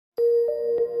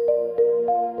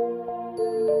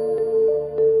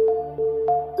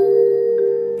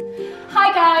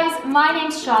my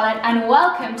name's Charlotte and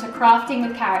welcome to Crafting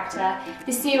with Character,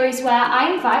 the series where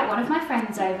I invite one of my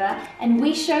friends over and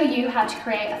we show you how to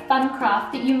create a fun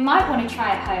craft that you might want to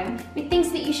try at home with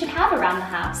things that you should have around the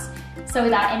house. So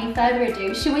without any further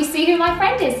ado, shall we see who my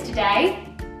friend is today?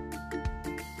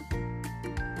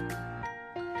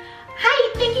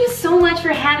 Hi, thank you so much for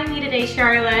having me today,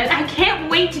 Charlotte. I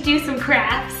can't wait to do some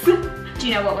crafts. Do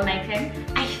you know what we're making?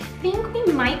 I think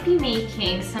we might be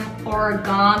making some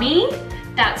origami.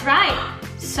 That's right.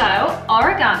 So,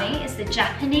 origami is the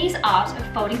Japanese art of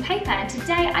folding paper, and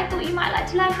today I thought you might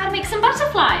like to learn how to make some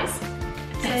butterflies.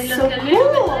 That's so so look a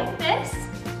little cool. bit like this.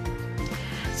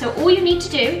 So all you need to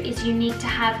do is you need to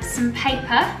have some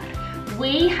paper.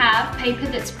 We have paper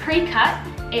that's pre-cut.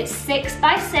 It's 6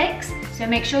 by 6. So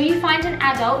make sure you find an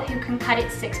adult who can cut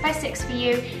it 6 by 6 for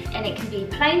you, and it can be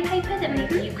plain paper that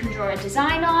maybe you can draw a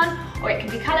design on, or it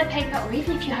can be colored paper, or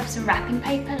even if you have some wrapping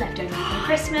paper left over from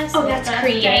Christmas. Oh, that's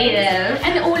creative.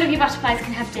 And all of your butterflies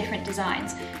can have different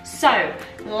designs. So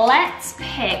let's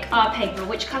pick our paper.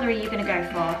 Which color are you gonna go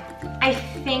for? I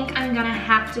think I'm gonna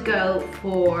have to go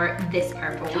for this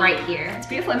purple right here. It's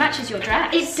beautiful, it matches your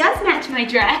dress. It does match my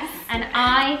dress. And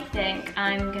I think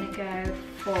I'm gonna go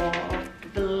for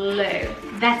blue.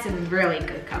 That's a really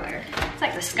good color. It's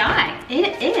like the sky.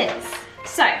 It is.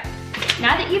 So,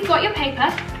 now that you've got your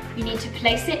paper, you need to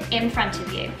place it in front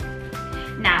of you.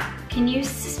 Now, can you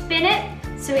spin it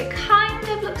so it kind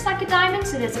of looks like a diamond?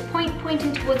 So there's a point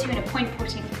pointing towards you and a point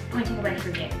pointing away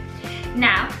from you.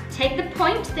 Now, take the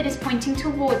point that is pointing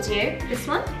towards you. This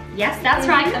one? Yes, that's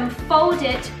right, and fold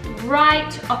it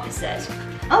right opposite.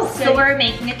 Oh, so we're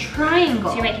making a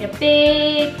triangle. So you're making a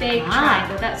big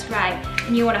triangle, that's right.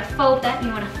 And you want to fold that, and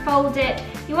you want to fold it.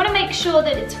 You want to make sure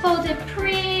that it's folded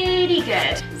pretty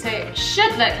good. So it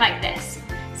should look like this.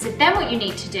 So then what you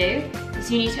need to do is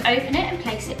you need to open it and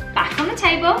place it back on the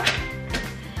table.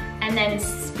 And then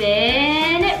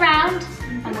spin it round.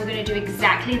 And we're going to do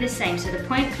exactly the same. So the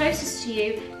point closest to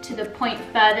you to the point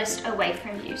furthest away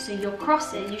from you. So your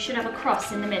crosses, you should have a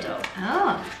cross in the middle.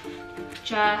 Oh.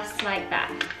 Just like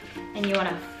that. And you want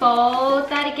to fold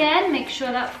that again. Make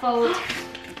sure that fold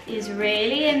is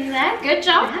really in there. Good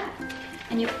job. Yeah.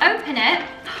 And you open it,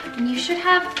 and you should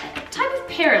have a type of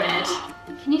pyramid.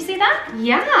 Can you see that?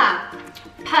 Yeah.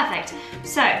 Perfect.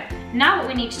 So now what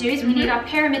we need to do is we need our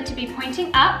pyramid to be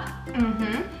pointing up.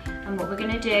 And what we're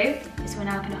going to do is we're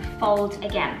now going to fold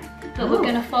again. But we're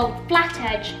going to fold flat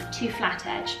edge to flat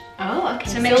edge. Oh, okay.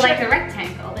 So So make sure like a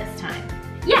rectangle this time.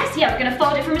 Yes, yeah, we're going to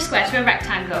fold it from a square to a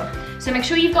rectangle. So make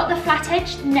sure you've got the flat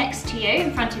edge next to you,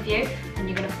 in front of you, and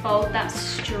you're going to fold that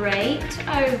straight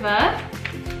over.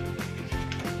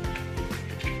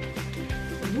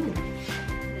 Ooh.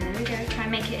 There we go. Try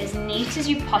and make it as neat as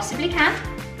you possibly can.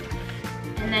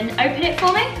 And then open it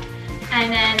for me.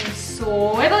 And then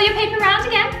swivel your paper around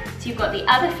again. So you've got the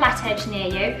other flat edge near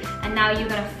you, and now you're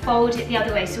going to fold it the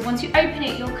other way. So once you open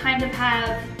it, you'll kind of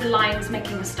have the lines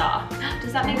making a star.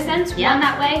 Does that make sense? Yeah. One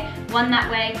that way, one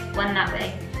that way, one that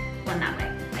way, one that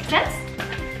way. Make sense?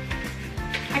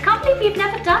 I can't believe you've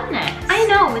never done this. I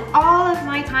know, with all of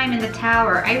my time in the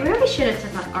tower, I really should have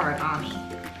took up origami.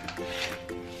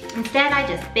 Instead, I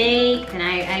just baked and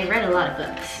I read a lot of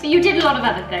books. But you did a lot of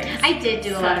other things. I did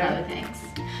do a lot of other things.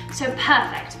 So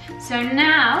perfect. So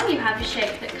now you have a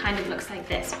shape that kind of looks like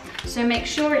this. So make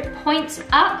sure it points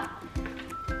up.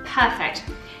 Perfect.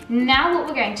 Now what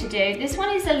we're going to do, this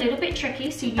one is a little bit tricky,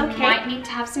 so you might need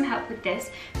to have some help with this,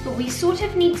 but we sort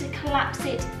of need to collapse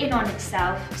it in on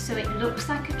itself so it looks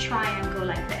like a triangle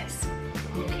like this.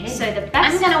 Okay. So the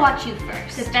best, I'm gonna watch you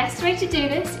first. the best way to do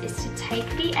this is to take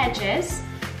the edges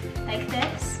like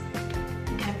this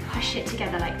and kind of push it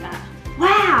together like that.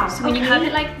 Wow. So when you have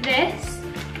it like this,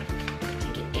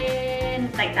 take it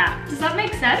in like that. Does that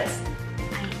make sense?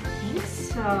 I think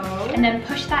so. And then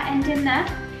push that end in there.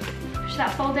 Push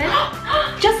that fold in.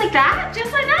 Just like that?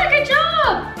 Just like that, good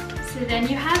job! So then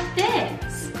you have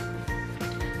this.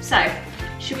 So,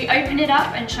 should we open it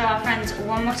up and show our friends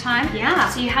one more time? Yeah.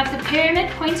 So you have the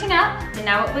pyramid pointing up. And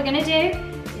now what we're gonna do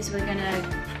is we're gonna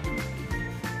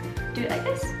do it like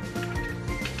this.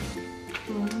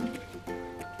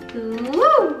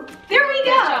 Ooh, there we Good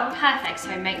go. job, perfect.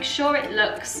 So make sure it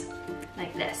looks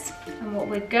like this. And what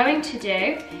we're going to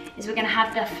do is we're going to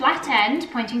have the flat end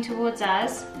pointing towards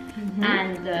us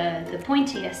and the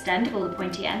pointiest end of all the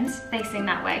pointy ends facing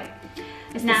that way.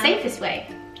 It's the safest way.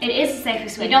 It is the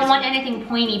safest way. You don't want anything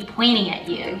pointy pointing at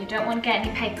you. You don't want to get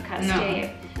any paper cuts, No. do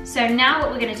you? So now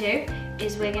what we're going to do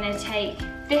is we're going to take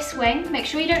this wing. Make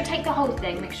sure you don't take the whole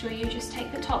thing. Make sure you just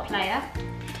take the top layer.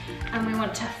 And we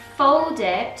want to fold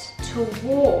it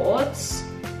towards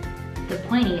The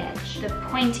pointy edge. The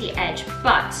pointy edge,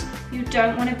 but you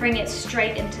don't want to bring it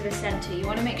straight into the center. You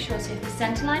want to make sure, so if the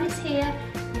center line is here,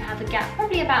 you have a gap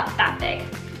probably about that big.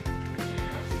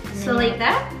 So like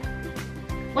that?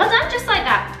 Well done, just like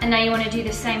that. And now you want to do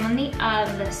the same on the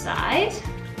other side.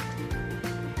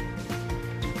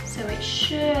 So it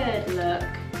should look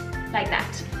like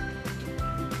that.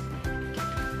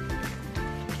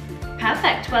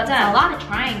 Perfect, well done. A lot of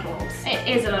triangles. It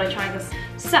is a lot of triangles.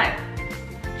 So,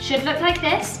 should look like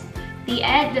this.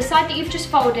 The side that you've just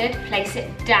folded, place it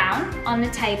down on the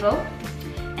table.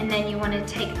 And then you want to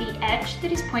take the edge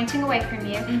that is pointing away from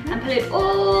you and pull it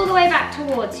all the way back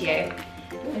towards you.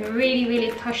 And really,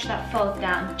 really push that fold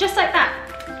down, just like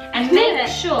that. And make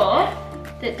sure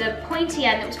that the pointy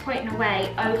end that was pointing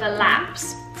away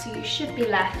overlaps. So you should be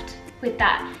left with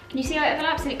that. Can you see how it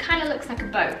overlaps? And it kind of looks like a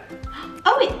boat.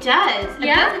 Oh, it does.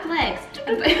 Yeah? A boat with legs.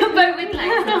 A boat with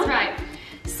legs, that's right.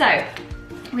 So,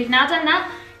 we've now done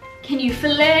that. Can you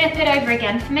flip it over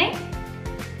again for me?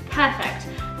 Perfect.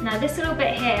 Now this little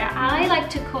bit here, I like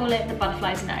to call it the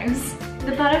butterfly's nose.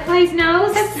 The butterfly's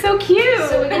nose? That's so cute.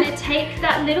 So we're gonna take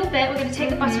that little bit, we're gonna take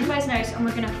the butterfly's nose and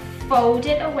we're gonna fold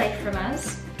it away from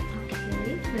us.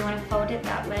 Okay, we wanna fold it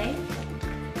that way.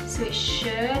 So it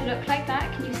should look like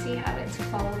that. Can you see how it's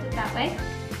folded that way?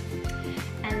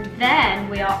 And then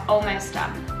we are almost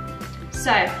done.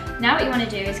 So now what you wanna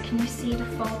do is, can you see the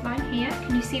fold line here?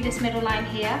 Can you see this middle line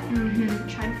here?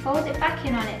 Try and fold it back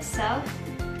in on itself.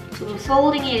 So we're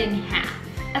folding it in half.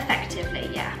 Effectively,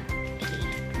 yeah.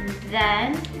 And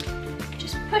then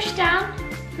just push down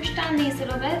these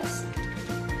little bits,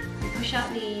 and push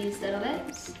out these little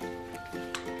bits.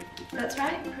 That's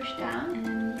right, push down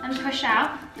and push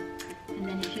out. And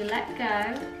then if you let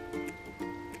go,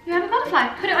 you have a butterfly.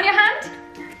 Put it on your hand.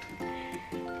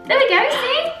 There we go,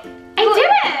 see? I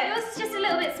did it! Yours is just a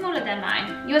little bit smaller than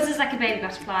mine. Yours is like a baby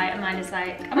butterfly and mine is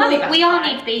like a mummy butterfly. We all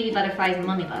need baby butterflies and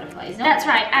mummy butterflies, don't That's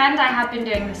right, and I have been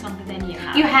doing this longer than you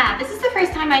have. You have. This is the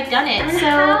first time I've done it. And so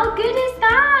how good is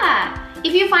that?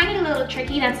 If you find it a little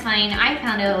tricky, that's fine. I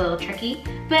found it a little tricky,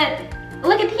 but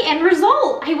look at the end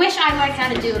result. I wish I learned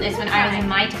how to do this when I was in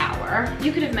my tower.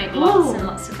 You could have made lots and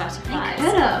lots of butterflies. I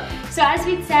could have. So as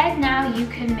we'd said, now you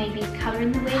can maybe colour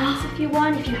in the wings if you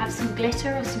want, if you have some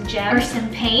glitter or some gems. Or some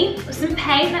paint. Or some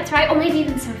paint, that's right. Or maybe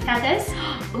even some feathers.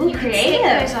 Ooh, you creative.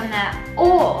 can stick those on there.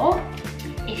 Or,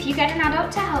 if you get an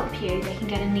adult to help you, they can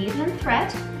get a needle and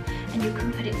thread and you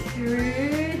can put it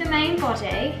through the main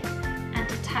body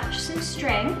and attach some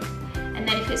string. And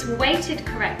then if it's weighted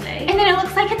correctly... And then it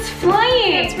looks like it's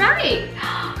flying. That's right.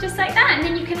 Just like that. And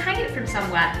then you can hang it from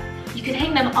somewhere. You could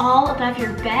hang them all above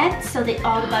your bed so that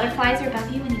all the butterflies are above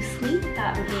you when you sleep.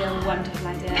 That would be a wonderful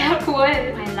idea. That would.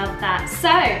 I love that. So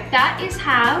that is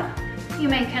how you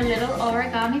make a little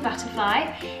origami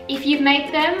butterfly. If you've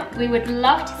made them, we would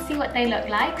love to see what they look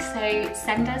like. So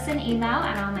send us an email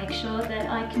and I'll make sure that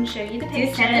I can show you the pictures.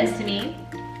 Do send them to me.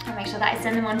 I'll make sure that I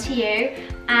send them on to you.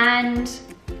 And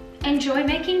enjoy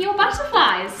making your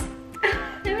butterflies.